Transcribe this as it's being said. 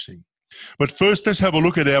blessing. But first, let's have a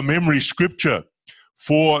look at our memory scripture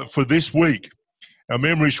for this week. Our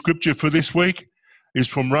memory scripture for this week is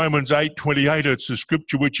from Romans 8:28. It's a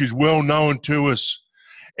scripture which is well known to us.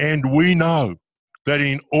 And we know that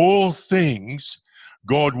in all things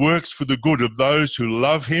God works for the good of those who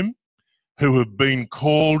love him, who have been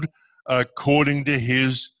called according to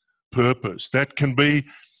his purpose. That can be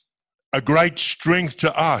a great strength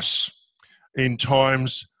to us in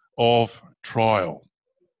times of trial.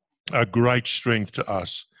 A great strength to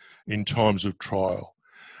us in times of trial.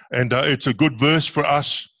 And it's a good verse for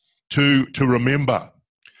us to remember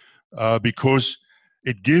because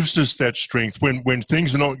it gives us that strength. When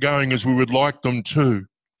things are not going as we would like them to,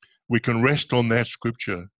 we can rest on that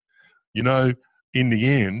scripture. You know, in the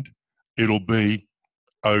end, it'll be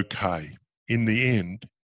okay. In the end,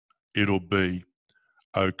 it'll be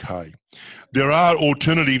okay. There are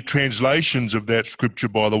alternative translations of that scripture,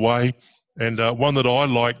 by the way, and one that I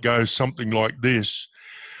like goes something like this.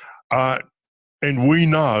 And we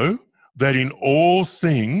know that in all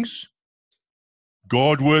things,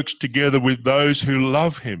 God works together with those who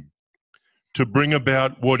love him to bring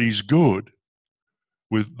about what is good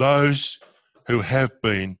with those who have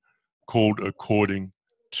been called according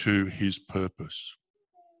to his purpose.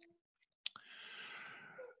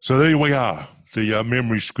 So there we are, the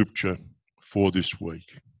memory scripture for this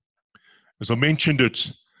week. As I mentioned,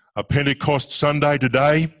 it's a Pentecost Sunday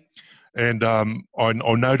today, and I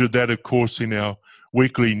noted that, of course, in our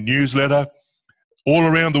weekly newsletter. All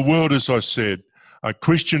around the world, as I said,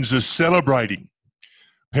 Christians are celebrating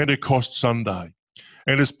Pentecost Sunday.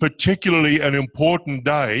 And it's particularly an important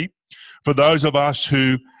day for those of us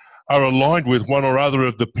who are aligned with one or other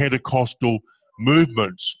of the Pentecostal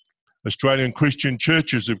movements. Australian Christian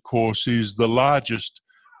Churches, of course, is the largest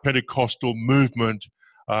Pentecostal movement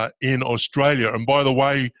in Australia. And by the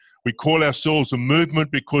way, we call ourselves a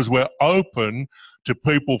movement because we're open to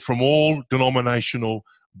people from all denominational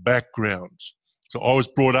backgrounds. So I was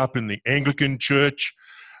brought up in the Anglican Church,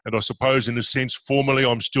 and I suppose in a sense, formally,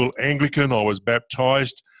 I'm still Anglican. I was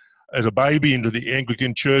baptized as a baby into the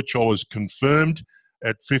Anglican Church. I was confirmed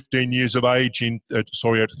at 13 years of age into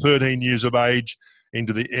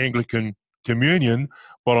the Anglican Communion,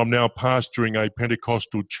 but I'm now pastoring a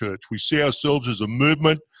Pentecostal church. We see ourselves as a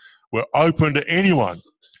movement. We're open to anyone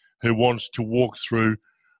who wants to walk through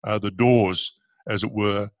the doors, as it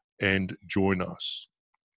were, and join us.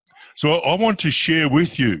 So I want to share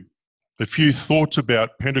with you a few thoughts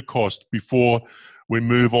about Pentecost before we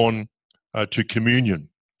move on to communion.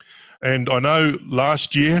 And I know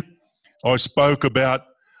last year I spoke about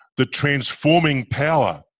the transforming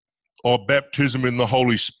power of baptism in the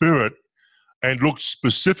Holy Spirit and looked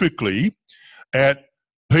specifically at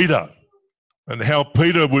Peter and how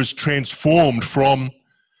Peter was transformed from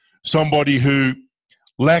somebody who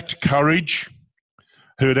lacked courage,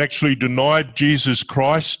 who had actually denied Jesus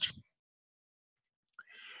Christ,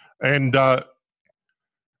 and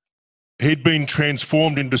he'd been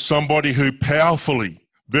transformed into somebody who powerfully,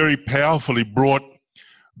 very powerfully brought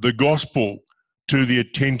the gospel to the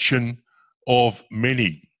attention of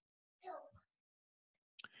many.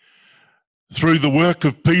 Through the work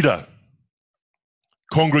of Peter,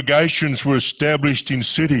 congregations were established in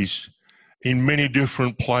cities in many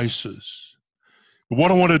different places. But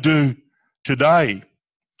what I want to do today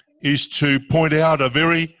is to point out a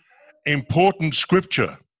very important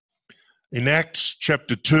scripture in Acts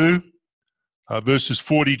chapter 2, verses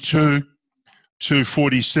 42 to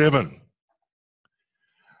 47.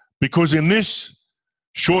 Because in this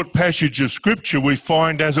short passage of scripture, we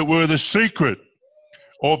find, as it were, the secret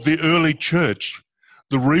of the early church,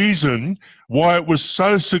 the reason why it was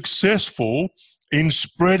so successful in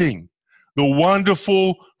spreading the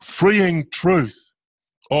wonderful, freeing truth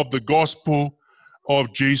of the gospel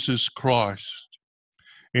of Jesus Christ.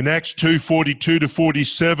 In Acts 2, 42 to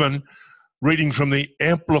 47, reading from the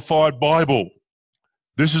Amplified Bible,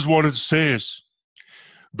 this is what it says.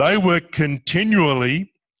 They were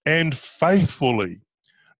continually and faithfully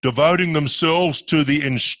devoting themselves to the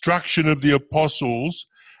instruction of the apostles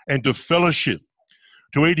and to fellowship,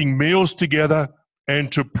 to eating meals together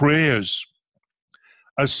and to prayers.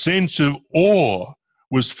 A sense of awe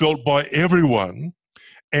was felt by everyone,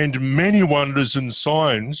 and many wonders and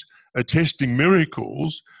signs attesting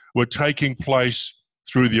miracles were taking place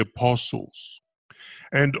through the apostles.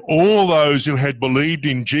 And all those who had believed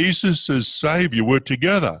in Jesus as Savior were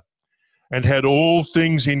together and had all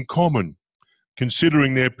things in common,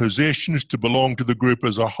 considering their possessions to belong to the group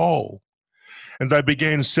as a whole. And they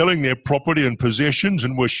began selling their property and possessions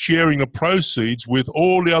and were sharing the proceeds with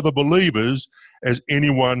all the other believers as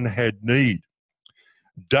anyone had need.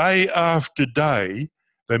 Day after day,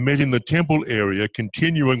 they met in the temple area,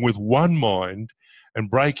 continuing with one mind and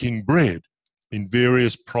breaking bread in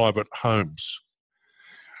various private homes.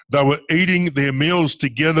 They were eating their meals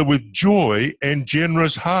together with joy and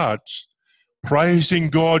generous hearts, praising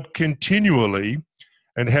God continually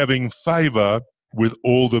and having favor with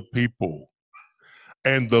all the people.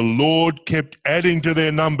 And the Lord kept adding to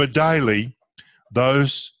their number daily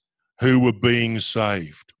those who were being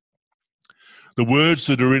saved. The words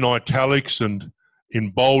that are in italics and in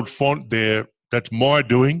bold font there, that's my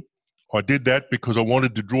doing. I did that because I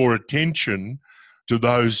wanted to draw attention to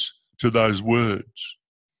those words.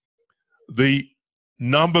 The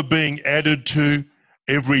number being added to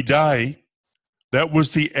every day, that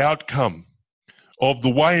was the outcome of the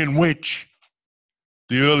way in which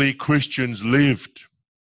the early Christians lived.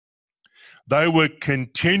 They were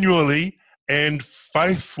continually and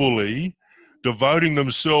faithfully devoting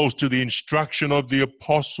themselves to the instruction of the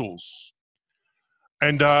apostles.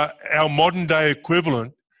 And our modern day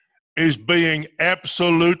equivalent is being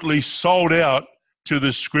absolutely sold out to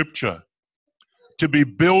the scripture, to be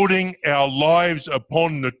building our lives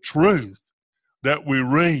upon the truth that we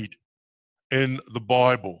read in the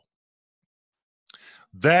Bible.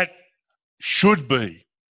 That should be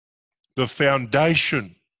the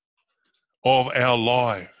foundation of our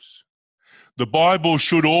lives. The Bible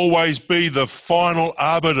should always be the final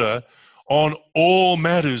arbiter on all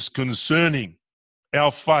matters concerning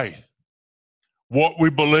our faith, what we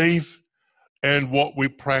believe and what we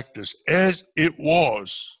practice, as it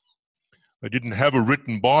was. They didn't have a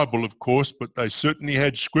written Bible, of course, but they certainly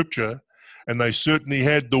had scripture, and they certainly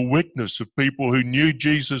had the witness of people who knew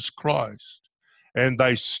Jesus Christ, and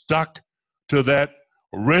they stuck to that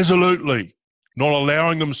resolutely, not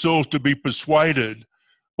allowing themselves to be persuaded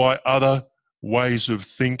by other ways of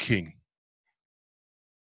thinking.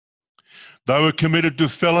 They were committed to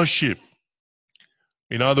fellowship.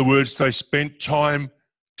 In other words, they spent time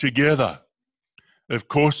together. Of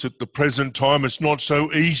course, at the present time, it's not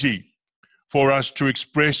so easy for us to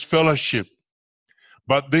express fellowship,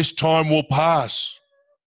 but this time will pass.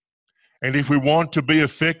 And if we want to be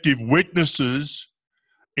effective witnesses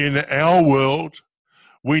in our world,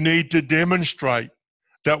 we need to demonstrate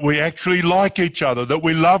that we actually like each other, that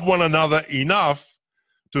we love one another enough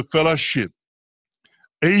to fellowship,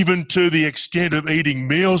 even to the extent of eating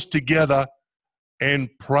meals together and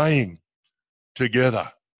praying together.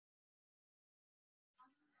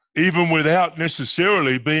 Even without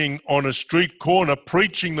necessarily being on a street corner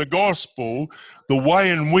preaching the gospel, the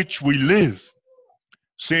way in which we live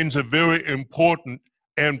sends a very important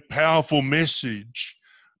and powerful message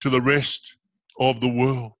to the rest of the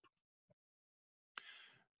world.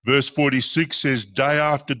 Verse 46 says, day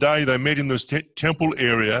after day they met in this temple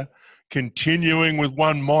area, continuing with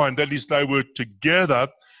one mind. That is, they were together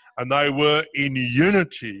and they were in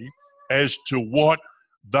unity as to what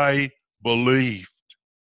they believed.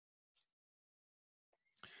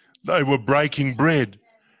 They were breaking bread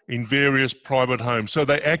in various private homes. So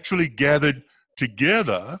they actually gathered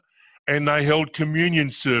together and they held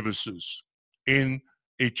communion services in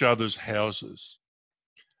each other's houses.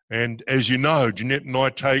 And as you know, Jeanette and I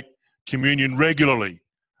take communion regularly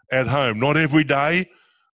at home. Not every day.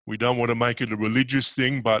 We don't want to make it a religious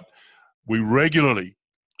thing, but we regularly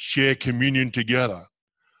share communion together.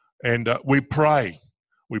 And we pray.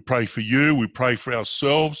 We pray for you. We pray for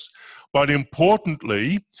ourselves. But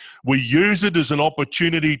importantly, we use it as an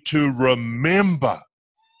opportunity to remember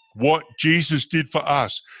what Jesus did for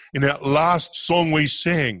us. In that last song we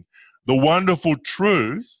sang, the wonderful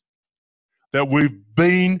truth that we've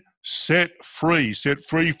been set free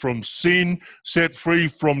from sin, set free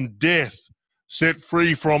from death, set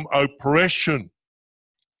free from oppression,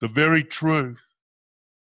 the very truth.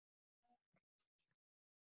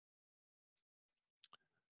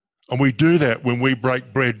 And we do that when we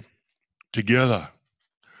break bread together.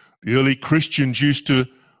 The early Christians used to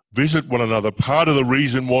visit one another. Part of the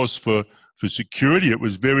reason was for security. It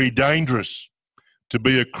was very dangerous to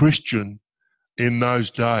be a Christian in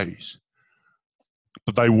those days.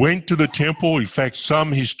 But they went to the temple. In fact,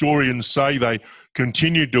 some historians say they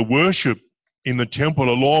continued to worship in the temple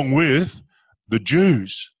along with the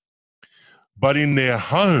Jews. But in their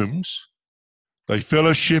homes, they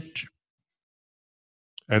fellowshipped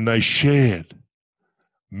and they shared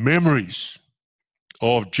memories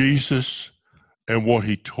of Jesus and what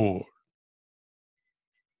he taught.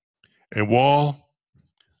 And while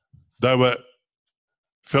they were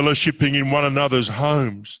fellowshipping in one another's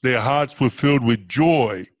homes, their hearts were filled with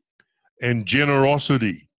joy and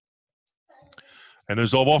generosity. And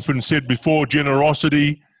as I've often said before,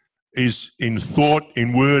 generosity is in thought,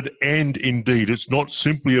 in word, and in deed. It's not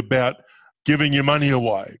simply about giving your money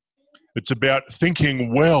away. It's about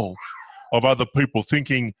thinking well of other people,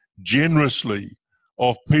 thinking generously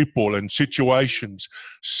of people and situations,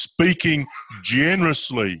 speaking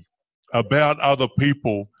generously about other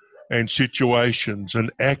people and situations,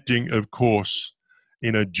 and acting, of course,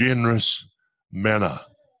 in a generous manner.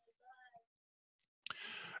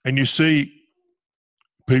 And you see,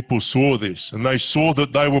 people saw this, and they saw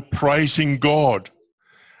that they were praising God.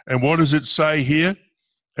 And what does it say here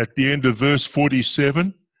at the end of verse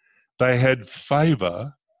 47? They had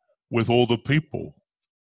favor with all the people.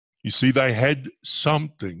 You see, they had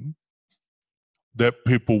something that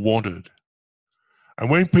people wanted. And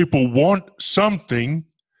when people want something,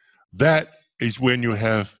 that is when you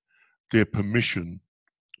have their permission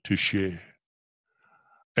to share.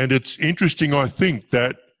 And it's interesting, I think,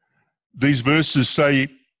 that these verses say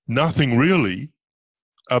nothing really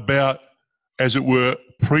about, as it were,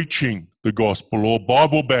 preaching the gospel or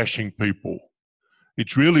Bible bashing people.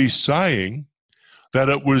 It's really saying that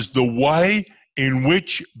it was the way in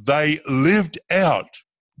which they lived out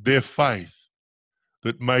their faith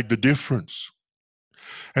that made the difference.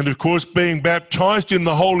 And of course, being baptized in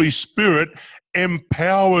the Holy Spirit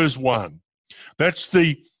empowers one. That's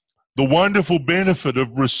the wonderful benefit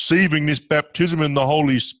of receiving this baptism in the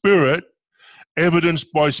Holy Spirit,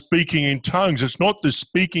 evidenced by speaking in tongues. It's not the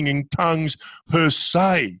speaking in tongues per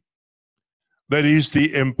se that is the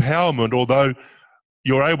empowerment, although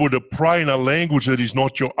you're able to pray in a language that is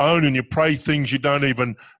not your own, and you pray things you don't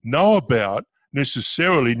even know about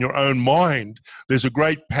necessarily in your own mind. There's a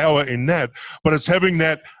great power in that. But it's having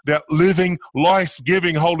that living,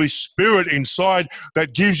 life-giving Holy Spirit inside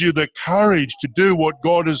that gives you the courage to do what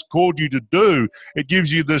God has called you to do. It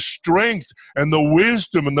gives you the strength and the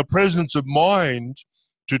wisdom and the presence of mind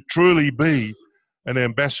to truly be an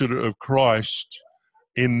ambassador of Christ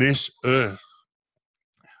in this earth.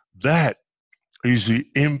 That is the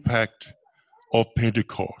impact of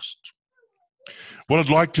Pentecost. What I'd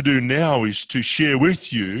like to do now is to share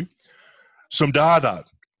with you some data.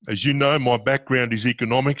 As you know, my background is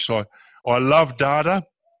economics. I love data,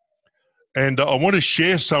 and I want to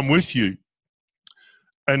share some with you.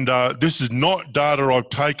 And this is not data I've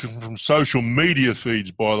taken from social media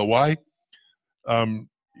feeds, by the way.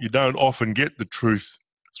 You don't often get the truth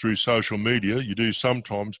through social media. You do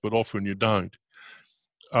sometimes, but often you don't.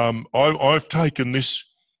 I've taken this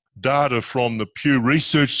data from the Pew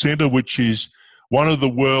Research Center, which is one of the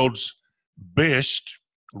world's best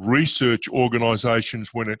research organizations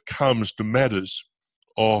when it comes to matters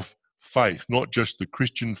of faith, not just the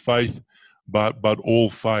Christian faith, but all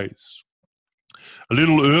faiths. A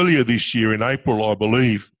little earlier this year, in April, I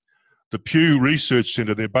believe, the Pew Research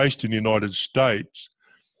Center, they're based in the United States,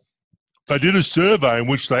 they did a survey in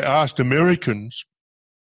which they asked Americans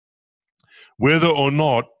whether or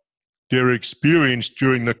not their experience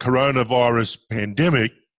during the coronavirus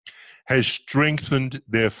pandemic has strengthened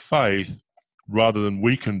their faith rather than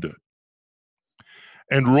weakened it.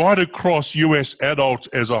 And right across US adults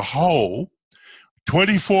as a whole,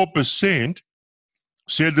 24%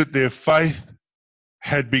 said that their faith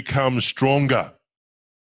had become stronger.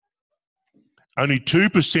 Only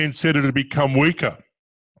 2% said it had become weaker.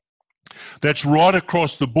 That's right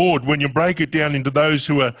across the board. When you break it down into those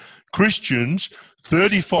who are Christians,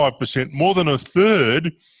 35%, more than a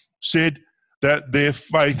third, said that their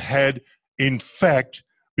faith had, in fact,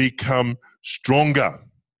 become stronger.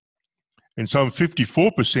 And some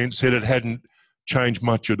 54% said it hadn't changed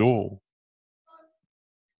much at all.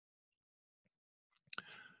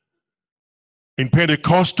 In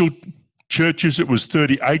Pentecostal churches, it was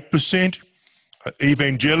 38%,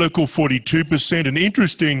 evangelical 42%, and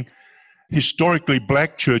interesting, historically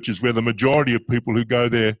black churches where the majority of people who go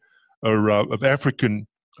there are of African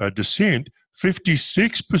descent,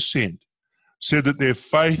 56% said that their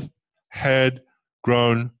faith had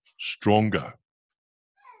grown stronger.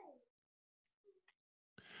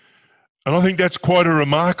 And I think that's quite a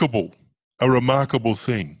remarkable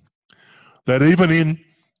thing, that even in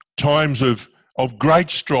times of great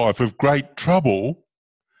strife, of great trouble,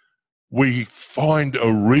 we find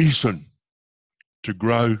a reason to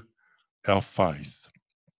grow our faith.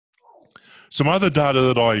 Some other data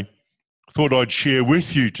that I thought I'd share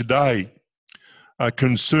with you today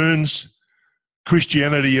concerns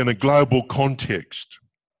Christianity in a global context.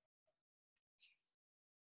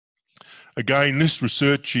 Again, this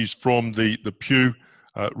research is from the Pew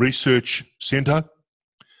Research Center,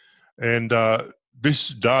 and this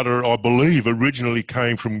data, I believe, originally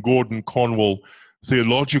came from Gordon Conwell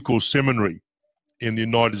Theological Seminary in the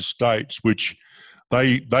United States, which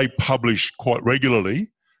they publish quite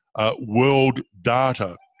regularly world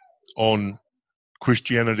data on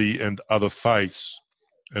Christianity and other faiths.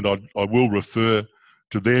 And I will refer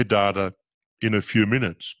to their data in a few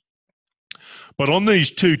minutes. But on these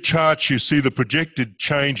two charts, you see the projected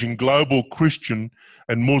change in global Christian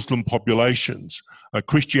and Muslim populations.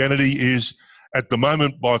 Christianity is, at the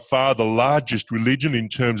moment, by far the largest religion in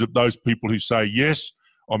terms of those people who say, yes,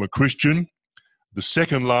 I'm a Christian. The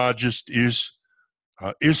second largest is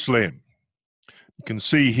Islam. You can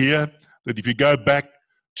see here that if you go back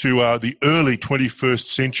to the early 21st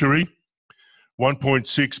century,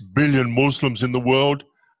 1.6 billion Muslims in the world,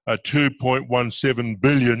 2.17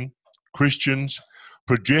 billion Christians,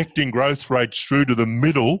 projecting growth rates through to the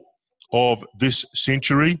middle of this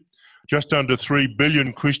century. Just under 3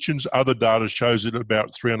 billion Christians. Other data shows it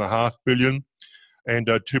about 3.5 billion, and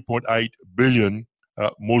 2.8 billion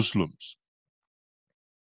Muslims.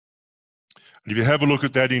 And if you have a look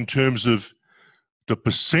at that in terms of the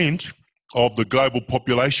percent of the global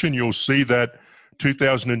population, you'll see that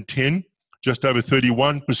 2010, just over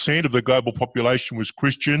 31% of the global population was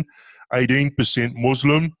Christian, 18%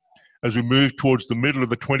 Muslim. As we move towards the middle of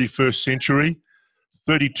the 21st century,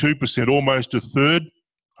 32%, almost a third,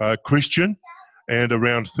 Christian, and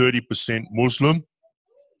around 30% Muslim.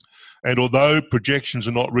 And although projections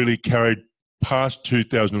are not really carried past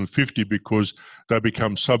 2050 because they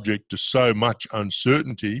become subject to so much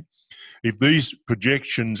uncertainty, if these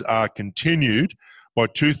projections are continued, by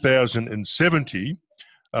 2070,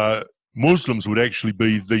 Muslims would actually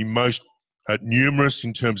be the most numerous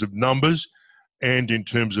in terms of numbers and in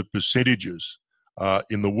terms of percentages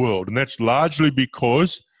in the world. And that's largely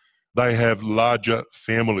because they have larger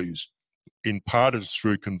families. In part it's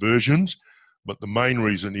through conversions, but the main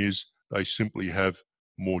reason is they simply have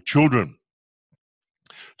more children.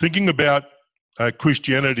 Thinking about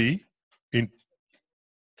Christianity in...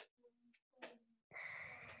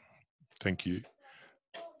 Thank you.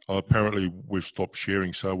 Apparently we've stopped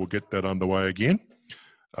sharing, so we'll get that underway again.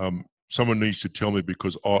 Someone needs to tell me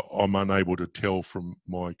because I'm unable to tell from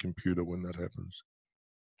my computer when that happens.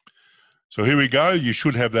 So here we go. You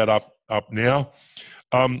should have that up now.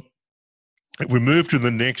 If we move to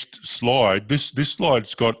the next slide, this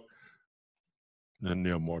slide's got, and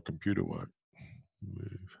now my computer won't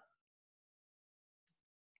move.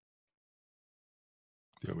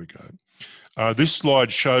 There we go. This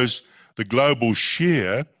slide shows the global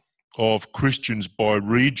share of Christians by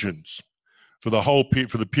regions for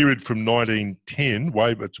the period from 1910,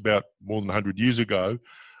 it's about more than 100 years ago,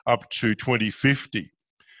 up to 2050.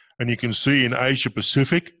 And you can see in Asia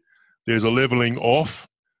Pacific, there's a leveling off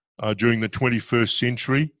during the 21st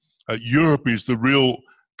century. Europe is the real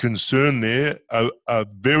concern there, a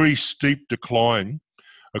very steep decline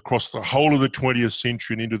across the whole of the 20th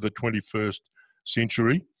century and into the 21st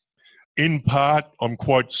century. In part, I'm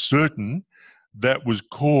quite certain that was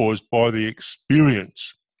caused by the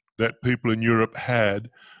experience that people in Europe had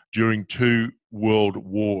during 2 world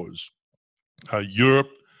wars. Europe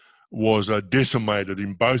was decimated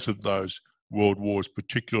in both of those world wars,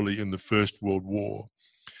 particularly in the First World War.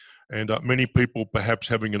 And many people, perhaps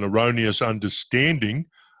having an erroneous understanding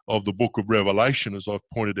of the book of Revelation, as I've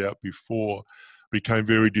pointed out before, became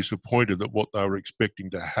very disappointed that what they were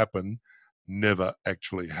expecting to happen never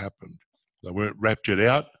actually happened. They weren't raptured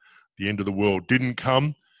out, the end of the world didn't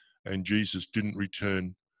come, and Jesus didn't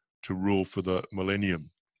return to rule for the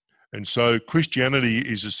millennium. And so Christianity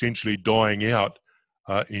is essentially dying out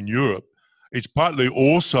in Europe. It's partly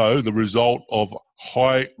also the result of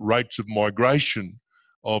high rates of migration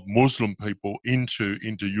of Muslim people into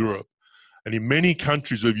Europe. And in many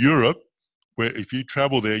countries of Europe, where if you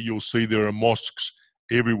travel there, you'll see there are mosques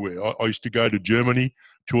everywhere. I used to go to Germany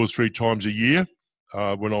 2 or 3 times a year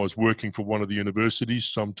when I was working for one of the universities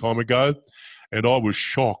some time ago, and I was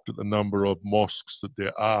shocked at the number of mosques that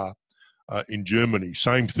there are in Germany.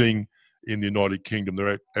 Same thing in the United Kingdom.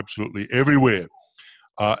 They're absolutely everywhere.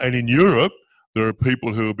 And in Europe, there are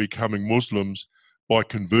people who are becoming Muslims by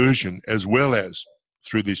conversion as well as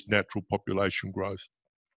through this natural population growth.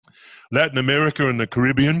 Latin America and the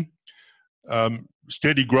Caribbean,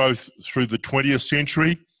 steady growth through the 20th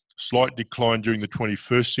century, slight decline during the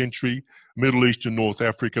 21st century. Middle East and North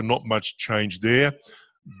Africa, not much change there.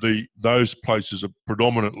 Those places are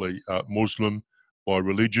predominantly Muslim by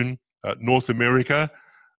religion. North America,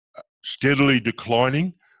 steadily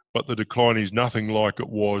declining, but the decline is nothing like it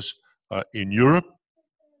was in Europe.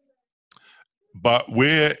 But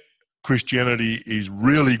where Christianity is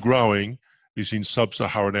really growing is in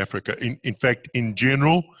sub-Saharan Africa. In fact, in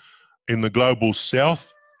general, in the global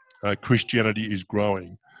south, Christianity is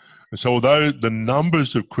growing. And so although the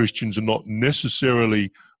numbers of Christians are not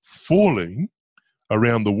necessarily falling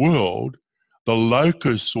around the world, the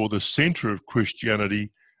locus or the center of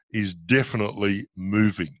Christianity is definitely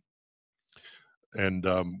moving. And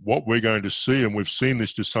what we're going to see, and we've seen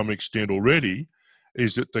this to some extent already,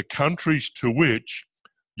 is that the countries to which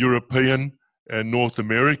European and North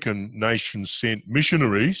American nations sent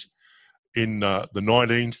missionaries in the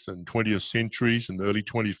 19th and 20th centuries and early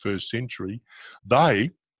 21st century, they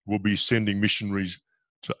will be sending missionaries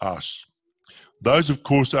to us. Those, of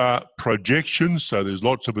course, are projections, so there's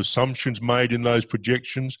lots of assumptions made in those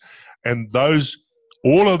projections, and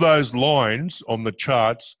all of those lines on the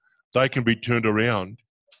charts, they can be turned around.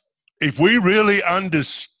 If we really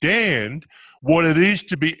understand what it is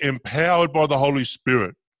to be empowered by the Holy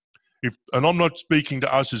Spirit, and I'm not speaking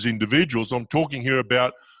to us as individuals, I'm talking here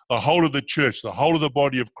about the whole of the church, the whole of the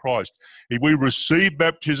body of Christ. If we receive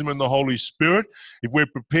baptism in the Holy Spirit, if we're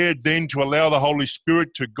prepared then to allow the Holy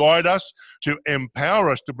Spirit to guide us, to empower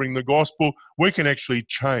us to bring the gospel, we can actually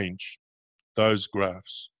change those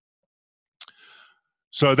graphs.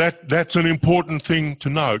 So that's an important thing to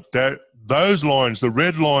note, that those lines, the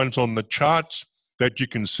red lines on the charts that you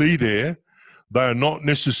can see there, they are not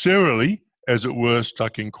necessarily, as it were,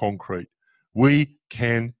 stuck in concrete. We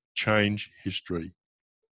can change history.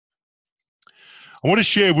 I want to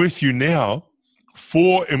share with you now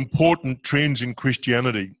 4 important trends in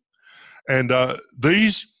Christianity. And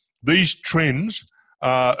these trends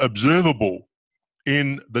are observable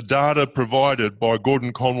in the data provided by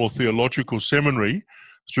Gordon Conwell Theological Seminary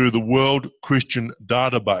through the World Christian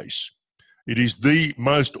Database. It is the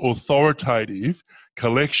most authoritative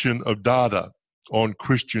collection of data on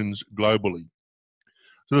Christians globally.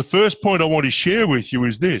 So the first point I want to share with you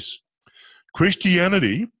is this: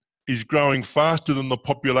 Christianity is growing faster than the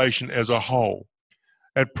population as a whole.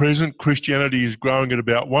 At present, Christianity is growing at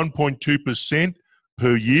about 1.2%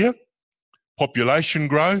 per year. Population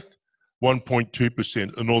growth,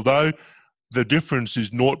 1.2%. And although the difference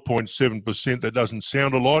is 0.7%, that doesn't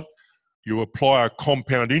sound a lot. You apply a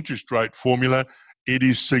compound interest rate formula, it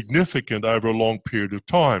is significant over a long period of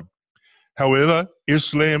time. However,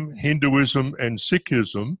 Islam, Hinduism, and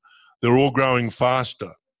Sikhism, they're all growing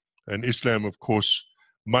faster. And Islam, of course,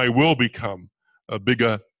 may well become a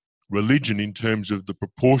bigger religion in terms of the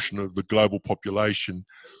proportion of the global population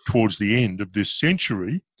towards the end of this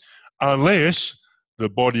century, unless the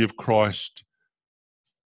body of Christ,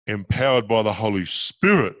 empowered by the Holy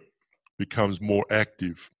Spirit, becomes more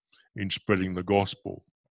active in spreading the gospel.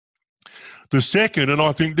 The second, and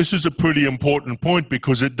I think this is a pretty important point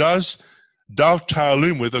because it does dovetail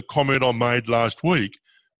in with a comment I made last week,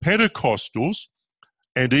 Pentecostals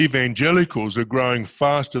and evangelicals are growing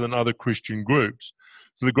faster than other Christian groups.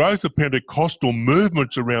 So the growth of Pentecostal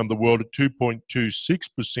movements around the world at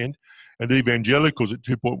 2.26% and evangelicals at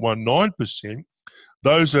 2.19%,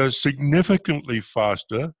 those are significantly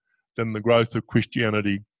faster than the growth of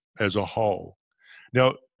Christianity as a whole.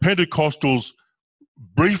 Now, Pentecostals,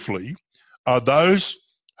 briefly, are those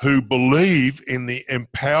who believe in the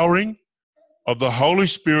empowering of the Holy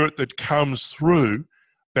Spirit that comes through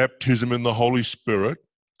baptism in the Holy Spirit,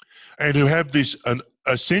 and who have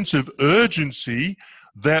a sense of urgency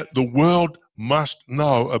that the world must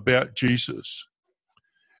know about Jesus.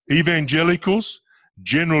 Evangelicals,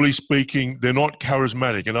 generally speaking, they're not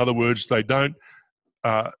charismatic. In other words, they don't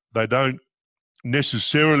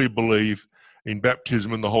necessarily believe in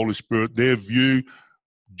baptism in the Holy Spirit. Their view,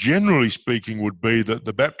 generally speaking, would be that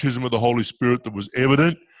the baptism of the Holy Spirit that was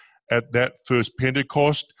evident at that first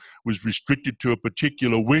Pentecost was restricted to a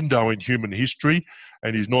particular window in human history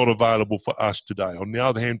and is not available for us today. On the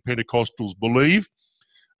other hand, Pentecostals believe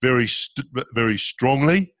very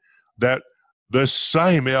strongly that the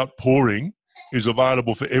same outpouring is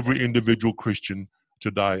available for every individual Christian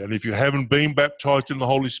today. And if you haven't been baptized in the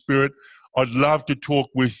Holy Spirit, I'd love to talk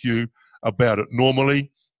with you about it.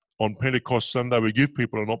 Normally, on Pentecost Sunday, we give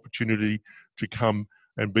people an opportunity to come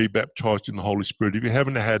and be baptized in the Holy Spirit. If you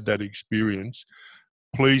haven't had that experience,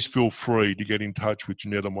 please feel free to get in touch with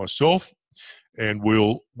Jeanette or myself, and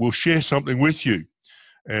we'll share something with you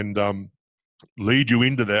and lead you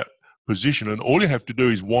into that position. And all you have to do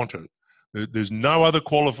is want it. There's no other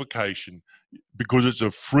qualification, because it's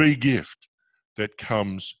a free gift that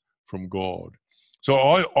comes from God. So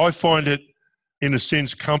I find it, in a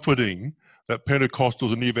sense, comforting that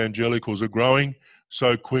Pentecostals and evangelicals are growing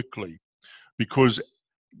so quickly, because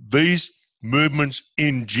these movements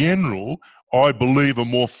in general, I believe, are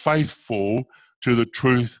more faithful to the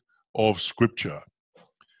truth of Scripture.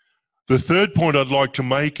 The third point I'd like to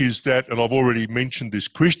make is that, and I've already mentioned this,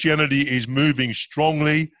 Christianity is moving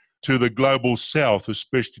strongly to the global south,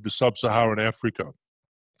 especially to sub-Saharan Africa,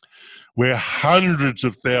 where hundreds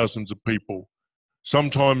of thousands of people,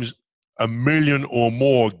 sometimes 1 million or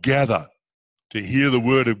more gather to hear the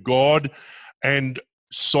word of God, and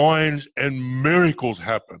signs and miracles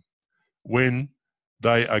happen when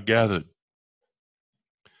they are gathered.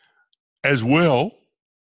 As well,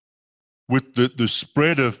 with the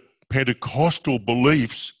spread of Pentecostal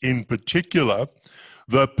beliefs in particular,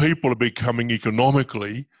 the people are becoming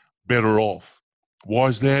economically better off. Why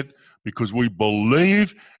is that? Because we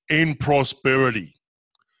believe in prosperity,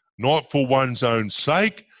 not for one's own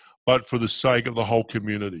sake, but for the sake of the whole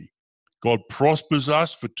community. God prospers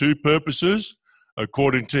us for two purposes,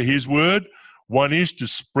 according to his word. One is to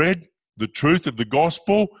spread the truth of the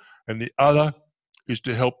gospel, and the other is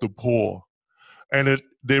to help the poor. And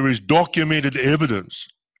there is documented evidence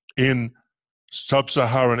in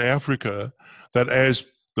sub-Saharan Africa that as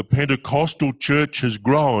the Pentecostal church has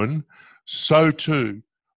grown, so too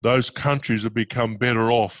those countries have become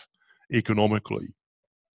better off economically.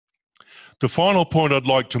 The final point I'd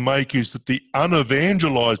like to make is that the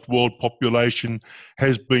unevangelized world population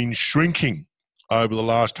has been shrinking over the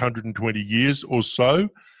last 120 years or so.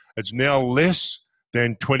 It's now less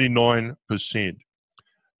than 29%.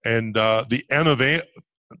 And the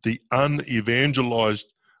unevangelized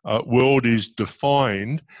world is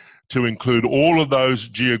defined to include all of those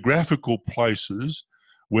geographical places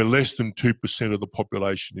where less than 2% of the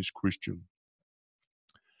population is Christian.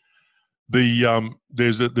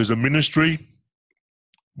 There's a ministry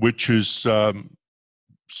which has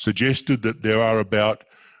suggested that there are about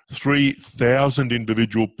 3,000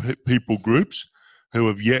 individual people groups who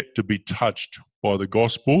have yet to be touched by the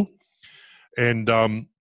gospel. And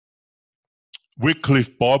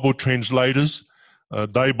Wycliffe Bible translators,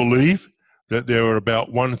 they believe that there are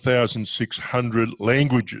about 1,600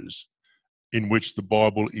 languages in which the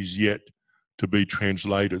Bible is yet to be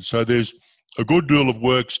translated. So there's a good deal of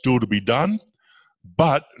work still to be done,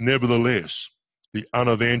 but nevertheless, the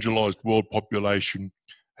unevangelized world population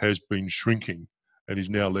has been shrinking and is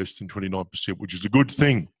now less than 29%, which is a good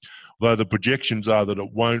thing, although the projections are that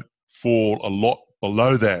it won't fall a lot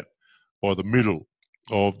below that by the middle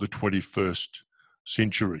of the 21st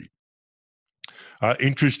century.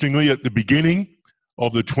 Interestingly, at the beginning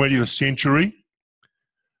of the 20th century,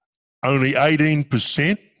 only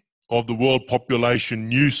 18% of the world population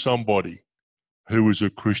knew somebody who was a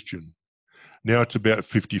Christian. Now it's about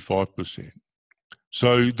 55%.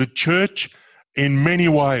 So the church, in many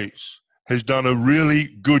ways, has done a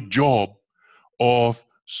really good job of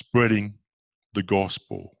spreading the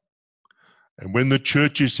gospel. And when the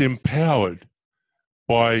church is empowered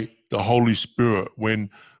by the Holy Spirit, when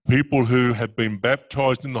people who have been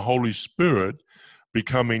baptized in the Holy Spirit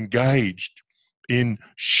become engaged in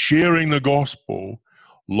sharing the gospel,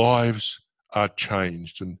 lives are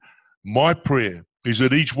changed. And my prayer is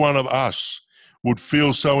that each one of us would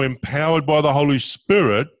feel so empowered by the Holy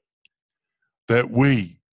Spirit that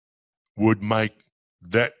we would make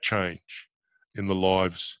that change in the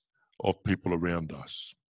lives of people around us.